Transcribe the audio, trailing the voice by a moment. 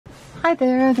Hi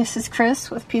there, this is Chris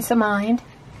with Peace of Mind,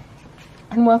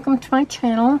 and welcome to my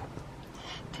channel.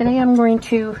 Today I'm going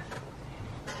to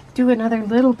do another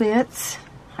Little Bits.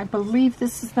 I believe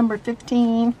this is number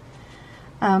 15.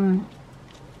 I'll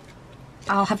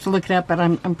have to look it up, but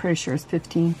I'm pretty sure it's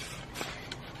 15.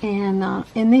 And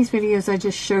in these videos I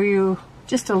just show you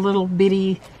just a little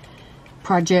bitty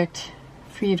project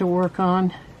for you to work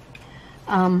on.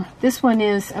 This one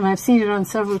is, and I've seen it on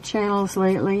several channels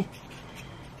lately,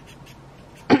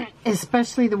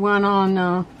 especially the one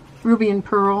on Ruby and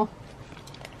Pearl.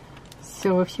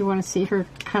 So if you want to see her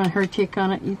her take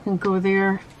on it, you can go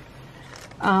there.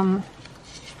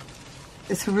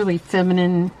 It's a really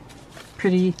feminine,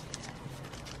 pretty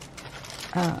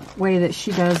way that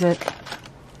she does it.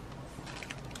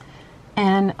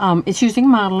 And it's using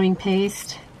modeling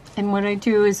paste. And what I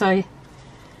do is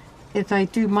if I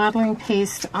do modeling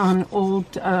paste on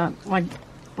old like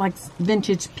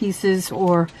vintage pieces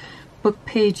or book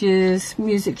pages,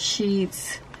 music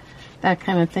sheets, that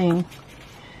kind of thing.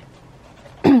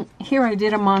 Here I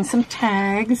did them on some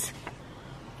tags.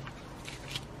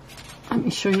 Let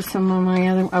me show you some of my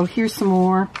other, oh, here's some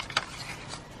more.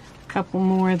 A couple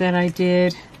more that I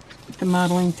did with the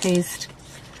modeling paste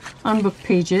on book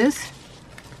pages.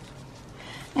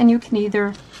 And you can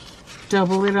either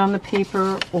double it on the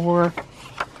paper, or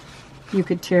you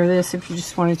could tear this if you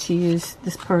just wanted to use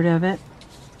this part of it.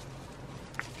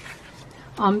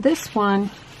 On this one,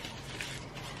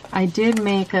 I did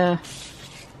make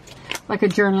like a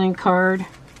journaling card.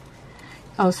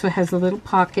 Also has a little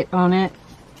pocket on it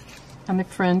on the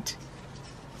front.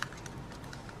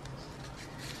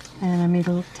 And I made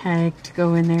a little tag to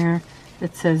go in there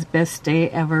that says best day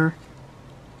ever.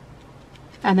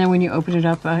 And then when you open it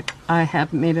up, I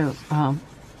have made a,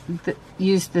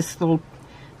 used this little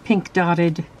pink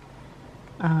dotted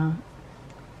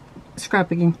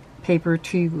scrapbooking paper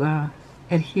to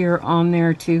adhere on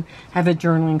there to have a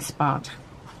journaling spot.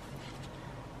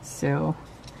 So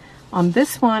on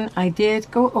this one I did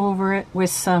go over it with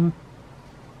some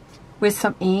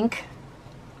ink,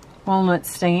 walnut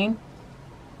stain.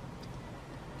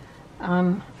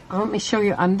 Let me show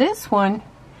you on this one.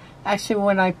 Actually,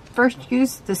 when I first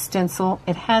used the stencil,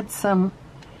 it had some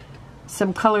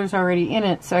colors already in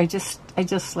it, so I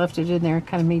just left it in there. It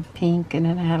kind of made pink, and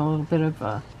then it had a little bit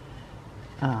of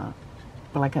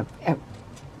like a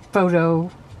photo,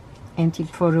 antique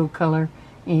photo color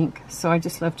ink, so I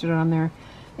just left it on there.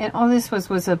 And all this was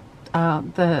the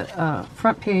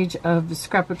front page of the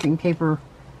scrapbooking paper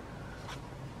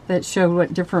that showed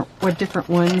what different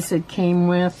ones it came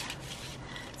with.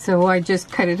 So I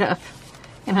just cut it up,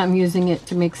 and I'm using it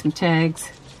to make some tags.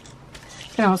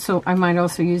 And also, I might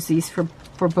also use these for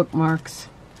bookmarks.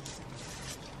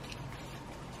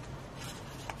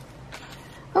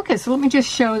 Okay, so let me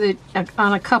just show that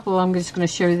on a couple. I'm just going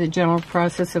to show you the general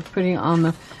process of putting on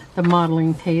the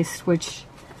modeling paste, which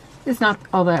is not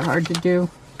all that hard to do.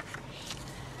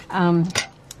 I'm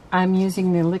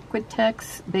using the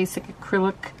Liquitex Basic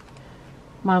Acrylic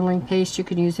modeling paste. You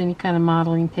can use any kind of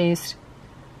modeling paste.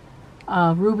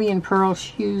 Ruby and Pearl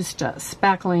used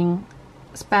spackling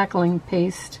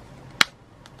paste.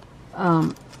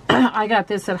 I got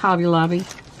this at Hobby Lobby.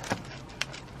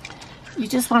 You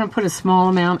just want to put a small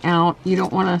amount out. You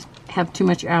don't want to have too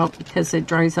much out because it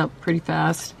dries up pretty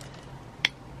fast.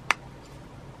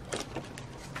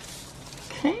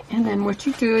 Okay, and then what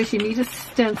you do is you need a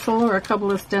stencil or a couple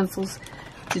of stencils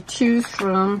to choose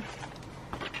from.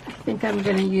 I think I'm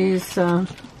going to use the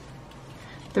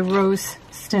rose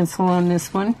stencil on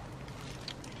this one.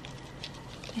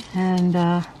 And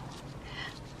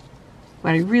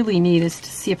what I really need is to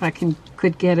see if I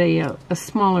could get a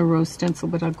smaller rose stencil,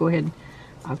 but I'll go ahead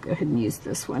and use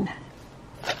this one.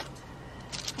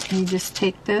 And you just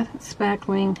take the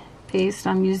spackling paste.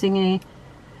 I'm using a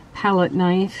palette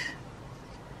knife.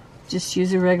 Just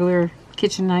use a regular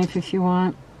kitchen knife if you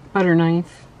want. Butter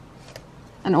knife.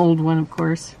 An old one, of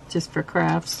course, just for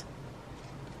crafts.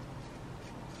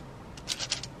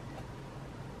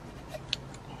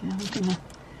 And I'm gonna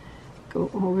go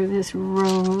over this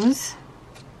rose.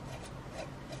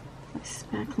 My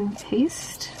spackling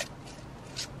paste.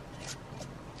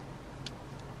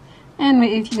 And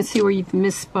if you can see where you've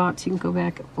missed spots, you can go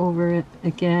back over it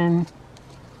again.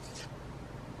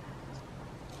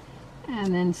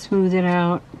 And then smooth it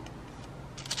out.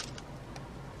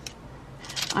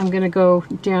 I'm going to go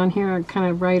down here and kind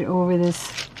of right over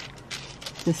this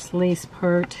lace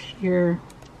part here.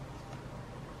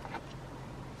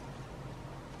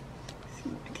 See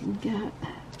what I can get.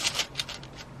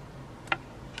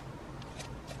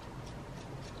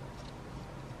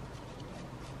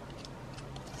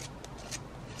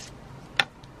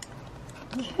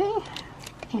 Okay,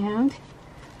 and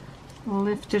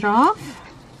lift it off.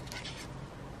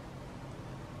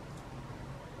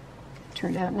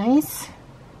 Turned out nice.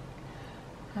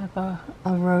 Have a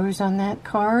rose on that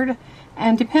card,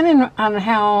 and depending on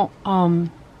how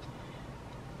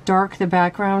dark the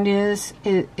background is,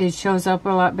 it shows up a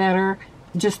lot better.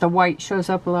 Just the white shows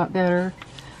up a lot better.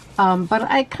 But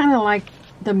I kind of like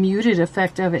the muted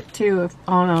effect of it too. If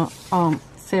on a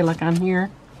say like on here,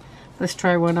 let's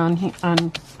try one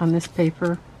on this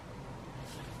paper.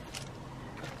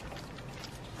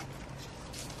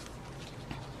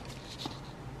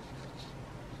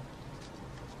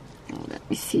 Let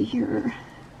me see here.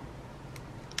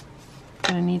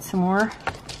 Gonna need some more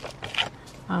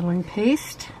modeling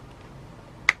paste.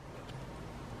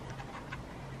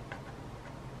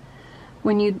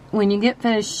 When you get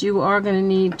finished, you are going to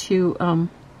need to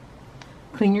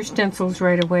clean your stencils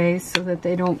right away so that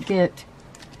they don't get,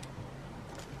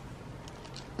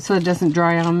 so it doesn't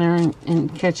dry on there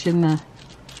and catch in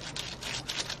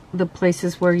the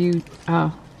places where you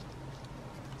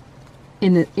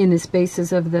in the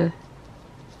spaces of the.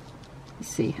 Let's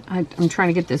see, I'm trying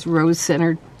to get this rose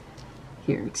centered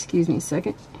here. Excuse me a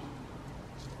second.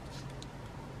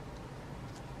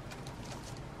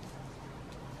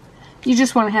 You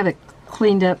just want to have it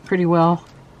cleaned up pretty well.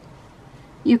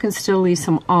 You can still leave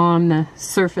some on the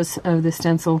surface of the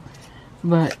stencil,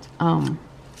 but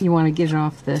you want to get it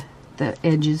off the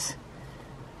edges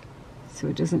so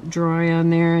it doesn't dry on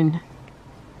there and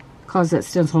cause that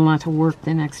stencil not to work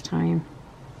the next time.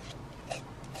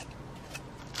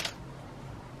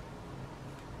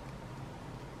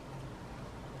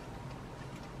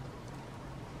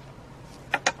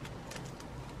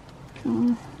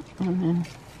 And then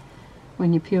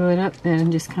when you peel it up,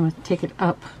 then just kind of take it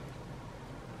up.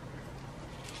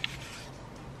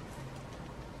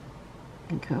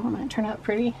 There you go. Might turn out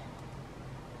pretty.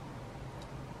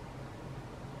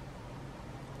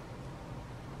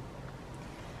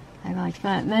 I like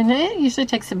that. And then it usually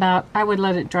takes about, I would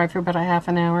let it dry for about a half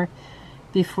an hour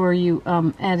before you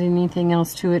add anything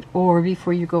else to it, or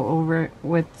before you go over it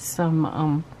with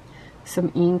some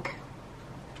ink.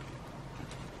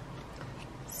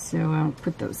 So I'll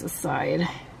put those aside.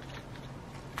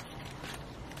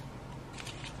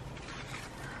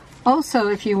 Also,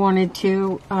 if you wanted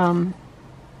to,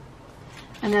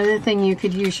 another thing you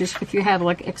could use is if you have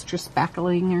like extra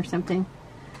spackling or something,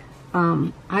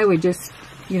 I would just,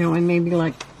 you know, and maybe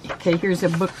like, okay, here's a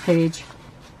book page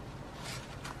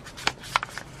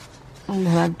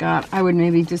that I've got. I would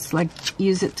maybe just like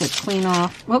use it to clean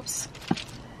off, whoops,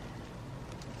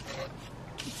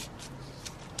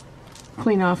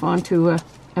 clean off onto a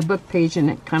book page, and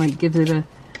it kind of gives it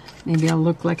maybe a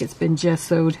look like it's been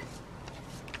gessoed,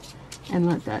 and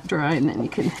let that dry, and then you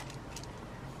can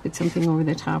put something over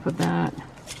the top of that.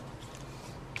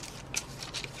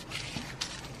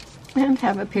 And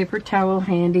have a paper towel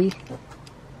handy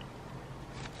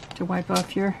to wipe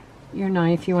off your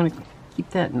knife. You want to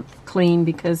keep that clean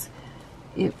because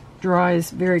it dries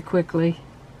very quickly.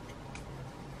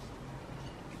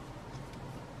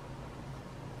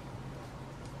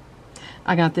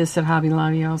 I got this at Hobby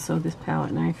Lobby also, this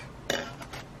palette knife.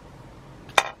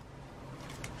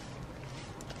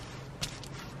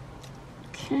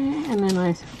 Okay, and then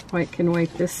I can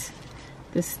wipe this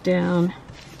down.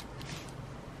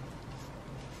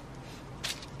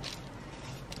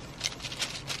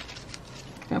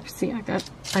 Oh, see, I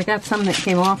got some that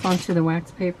came off onto the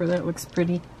wax paper. That looks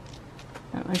pretty.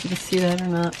 I don't know if you can see that or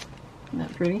not. Isn't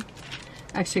that pretty?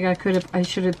 Actually, I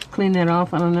should have cleaned that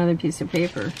off on another piece of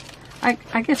paper.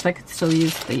 I guess I could still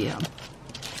use the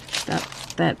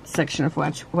that section of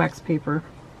wax paper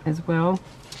as well.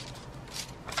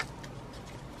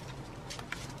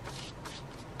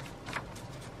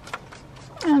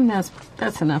 And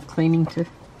that's enough cleaning to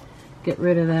get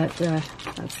rid of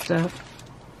that stuff.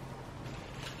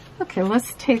 Okay,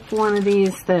 let's take one of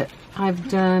these that I've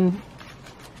done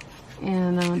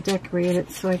and decorate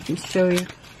it so I can show you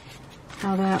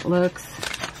how that looks.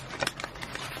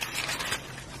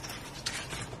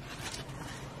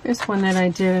 Here's one that I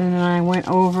did, and then I went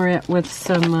over it with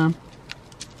some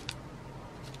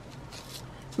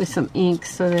ink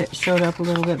so that it showed up a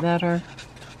little bit better.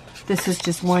 This is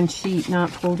just one sheet,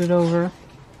 not folded over.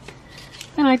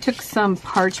 And I took some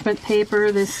parchment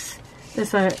paper. This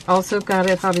I also got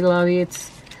at Hobby Lobby. It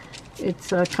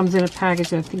comes in a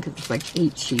package. I think it's like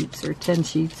 8 sheets or 10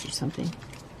 sheets or something.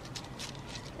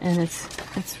 And it's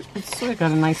sort of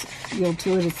got a nice feel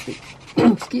to it. It's the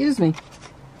excuse me.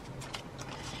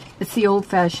 It's the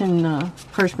old-fashioned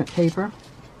parchment paper.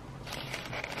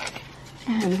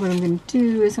 And what I'm going to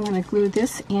do is I'm going to glue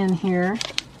this in here.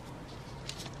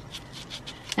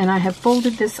 And I have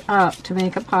folded this up to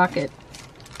make a pocket.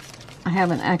 I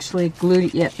haven't actually glued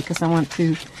it yet because I want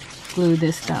to glue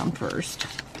this down first.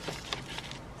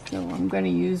 So I'm going to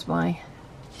use my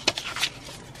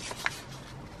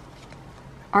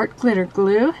Art Glitter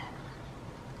Glue.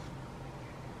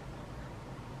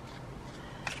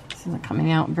 This isn't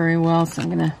coming out very well, so I'm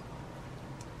going to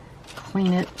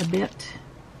clean it a bit.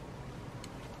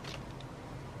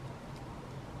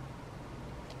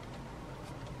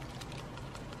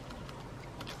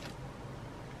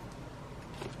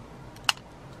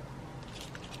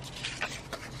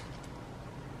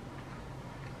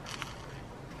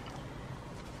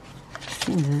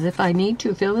 Seems as if I need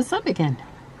to fill this up again.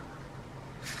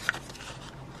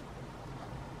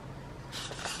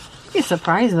 Be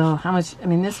surprised though how much, I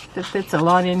mean, this fits a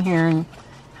lot in here, and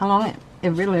how long it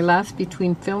really lasts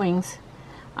between fillings.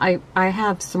 I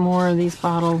have some more of these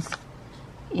bottles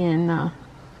in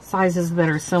sizes that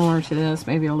are similar to this,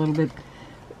 maybe a little bit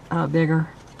bigger.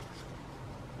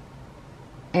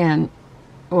 And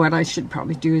what I should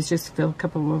probably do is just fill a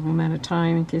couple of them at a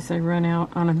time in case I run out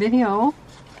on a video.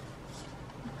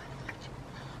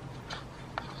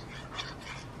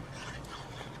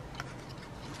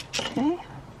 Okay.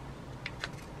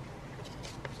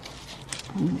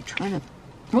 I'm going to try to,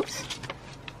 whoops,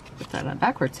 put that on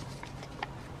backwards.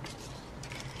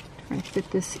 Try to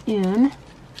fit this in.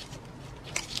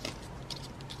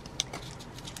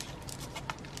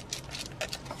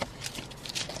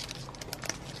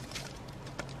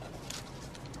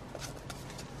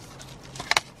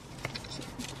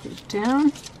 Put it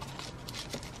down.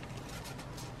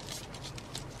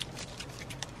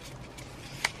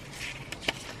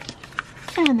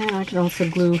 And then I can also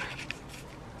glue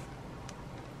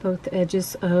both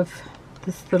edges of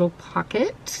this little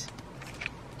pocket.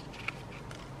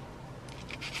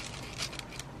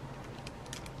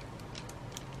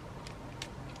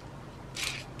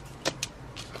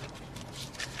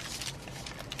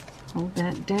 Hold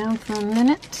that down for a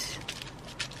minute.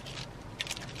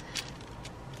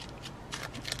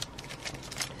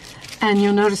 And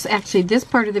you'll notice actually this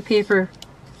part of the paper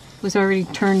was already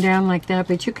turned down like that,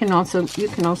 but you can also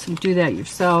do that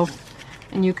yourself,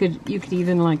 and you could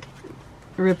even like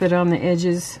rip it on the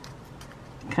edges,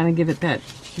 kind of give it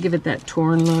that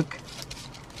torn look.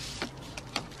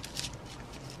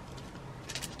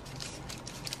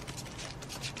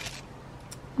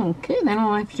 Okay, then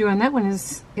all I have to do on that one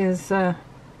is I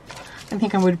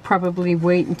think I would probably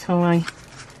wait until I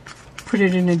put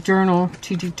it in a journal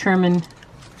to determine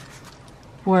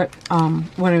what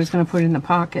I was going to put in the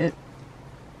pocket.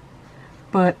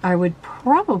 But I would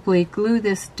probably glue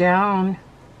this down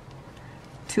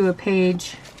to a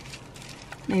page,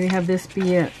 maybe have this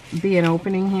be an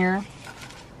opening here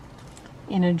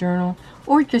in a journal,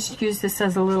 or just use this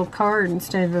as a little card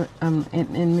instead of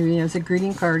and maybe as a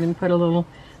greeting card, and put a little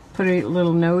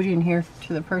note in here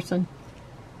to the person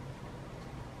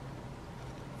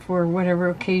for whatever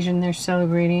occasion they're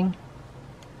celebrating.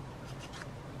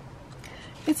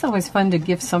 It's always fun to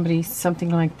give somebody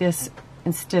something like this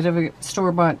instead of a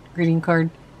store-bought greeting card.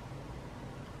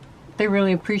 They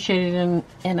really appreciate it,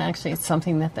 and actually it's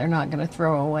something that they're not going to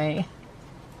throw away.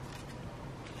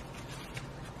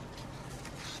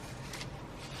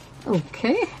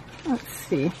 Okay, let's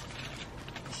see.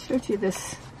 I showed you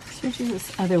this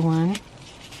other one.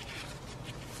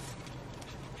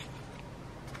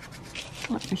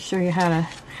 Let me show you how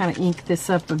to ink this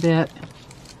up a bit.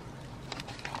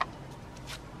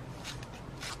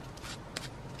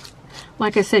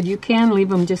 Like I said, you can leave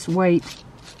them just white,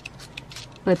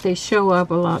 but they show up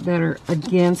a lot better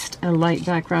against a light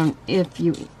background if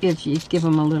you give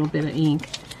them a little bit of ink.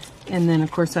 And then of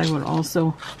course I would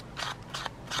also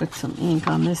put some ink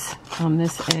on this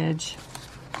edge.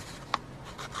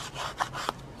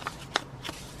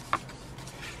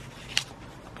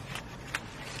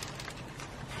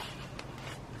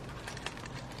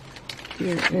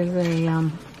 Here is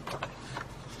a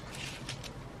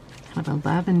kind of a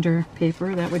lavender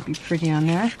paper that would be pretty on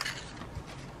there.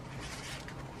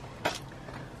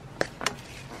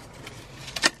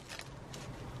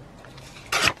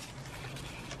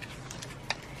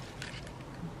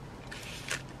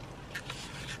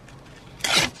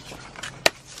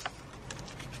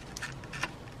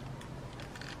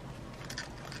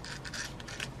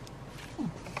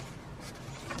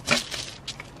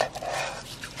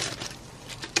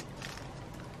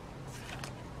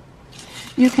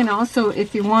 You can also,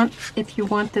 if you want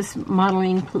this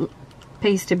modeling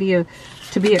paste to be a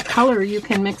color, you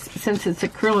can mix, since it's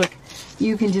acrylic,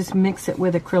 you can just mix it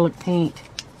with acrylic paint,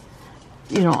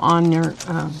 you know, on your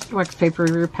wax paper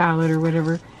or your palette or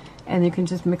whatever, and you can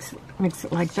just mix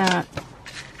it like that.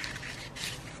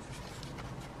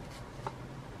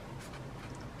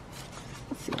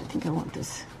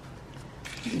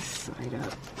 this side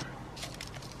up.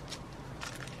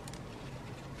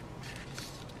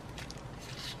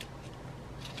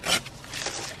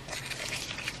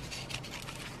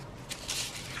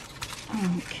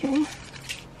 Okay.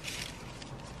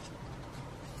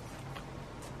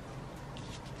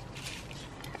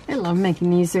 I love making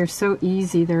these. They're so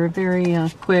easy. They're very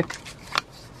quick.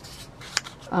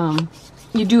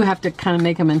 You do have to kind of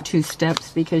make them in 2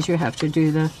 steps because you have to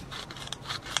do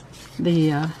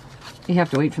you have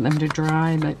to wait for them to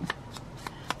dry, but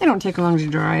they don't take long to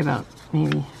dry, about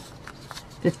maybe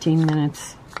 15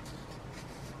 minutes.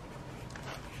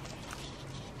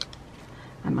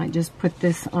 I might just put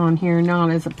this on here,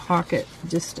 not as a pocket,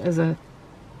 just as a,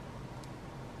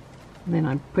 then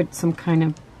I put some kind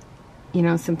of, you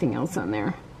know, something else on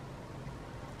there.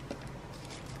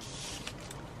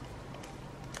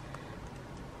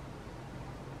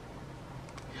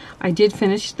 I did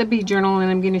finish the bee journal,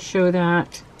 and I'm going to show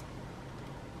that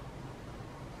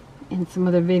in some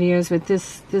other videos, but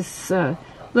this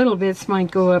little bits might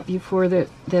go up before the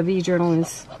bee journal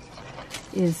is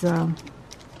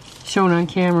shown on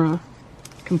camera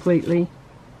completely.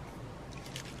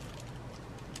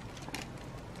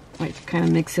 I like to kind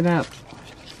of mix it up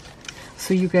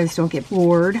so you guys don't get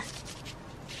bored.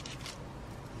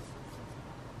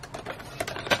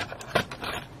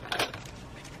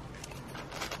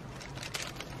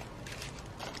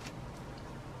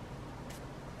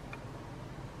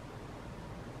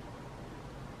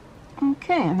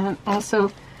 Okay, and then also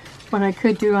what I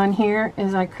could do on here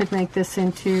is I could make this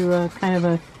into kind of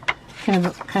a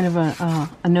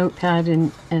notepad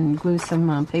and glue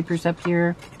some papers up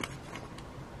here.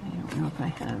 I don't know if I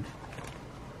have.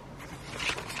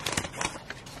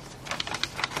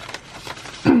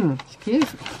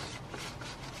 Excuse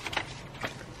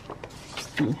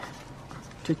me.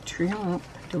 To trio up.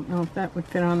 I don't know if that would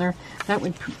fit on there. That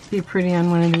would be pretty on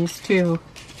one of these too.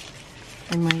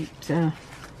 I might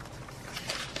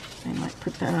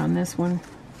put that on this one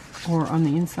or on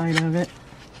the inside of it.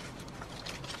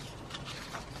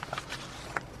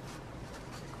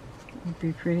 Would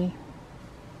be pretty.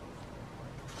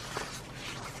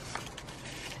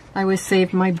 I always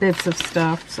save my bits of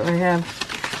stuff, so I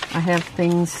have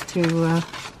things to. Ooh,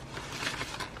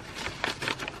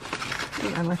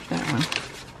 I left that one.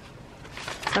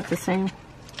 Is that the same?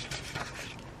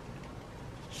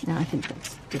 No, I think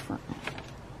that's different.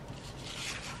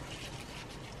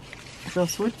 There's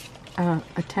also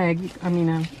a tag. I mean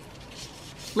a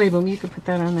label. You could put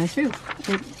that on there too.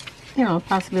 You know,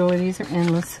 possibilities are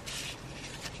endless.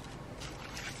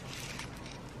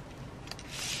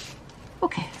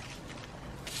 Okay.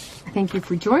 Thank you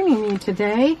for joining me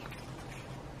today.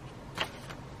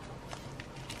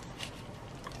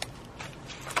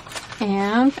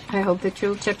 And I hope that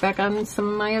you'll check back on some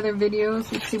of my other videos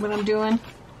and see what I'm doing.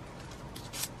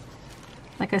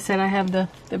 Like I said, I have the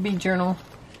bee journal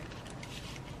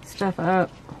stuff up.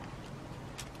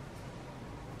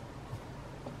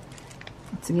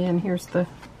 Once again, here's the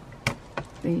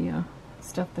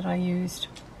stuff that I used.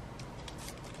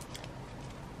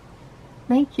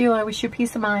 Thank you. I wish you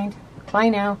peace of mind. Bye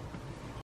now.